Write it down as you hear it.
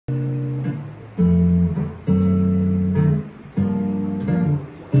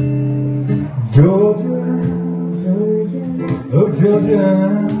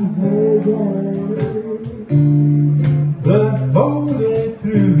Georgia, the whole day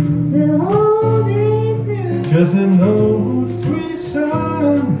through, just an old sweet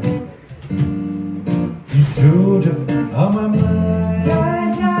song. Keeps Georgia on my mind.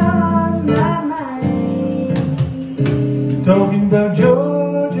 Talking about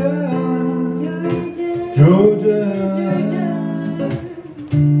Georgia, Georgia,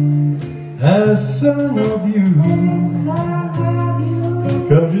 a song of you,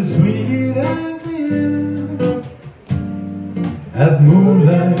 'cause you're sweet and clear as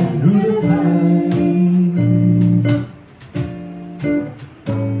moonlight through the pines.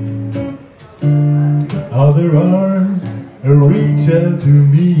 Other arms reach out to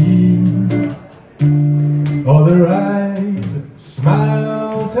me, other eyes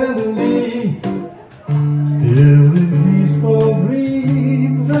smile tenderly. Still in peaceful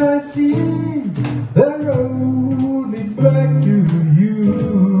dreams I see the road leads back to you.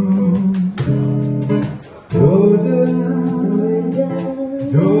 Georgia,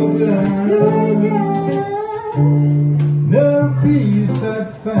 Georgia, no peace I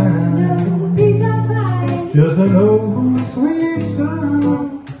find, just an old sweet song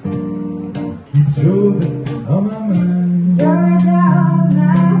keeps Georgia on my mind. Georgia on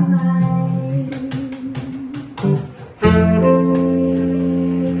my mind.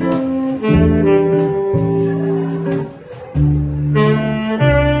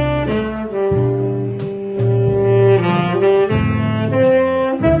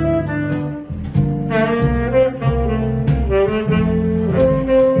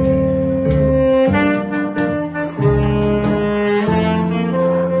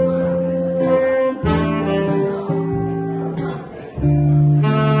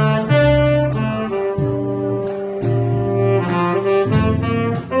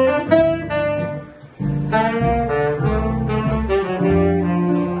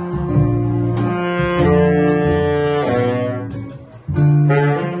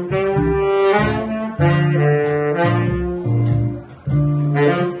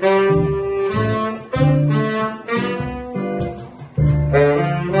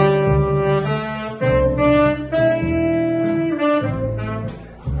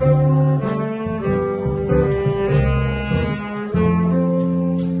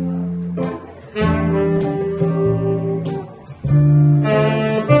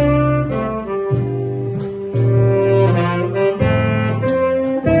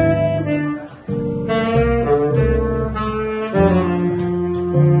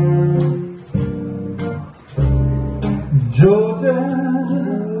 Georgia,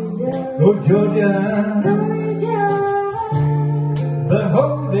 oh Georgia, the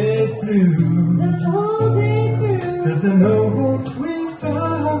whole day through, just an old sweet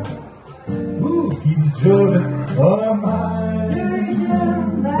song. Ooh, keeps Georgia on my mind,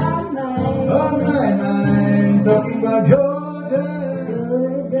 talking about Georgia,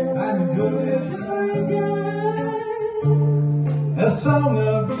 I'm Georgia, a song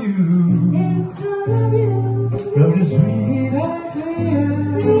of you. Love is sweet and clear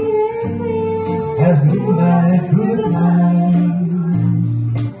as moonlight through the pines.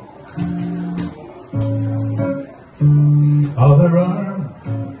 Other arms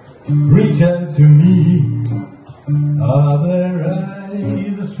reach out to me, other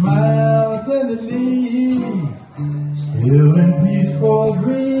eyes smile tenderly. Still in peaceful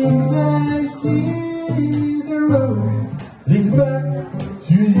dreams I see the road leads back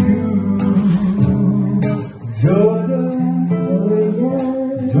to you. Georgia,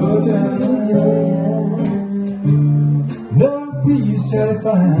 Georgia, no peace I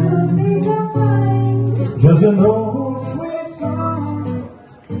find, just an old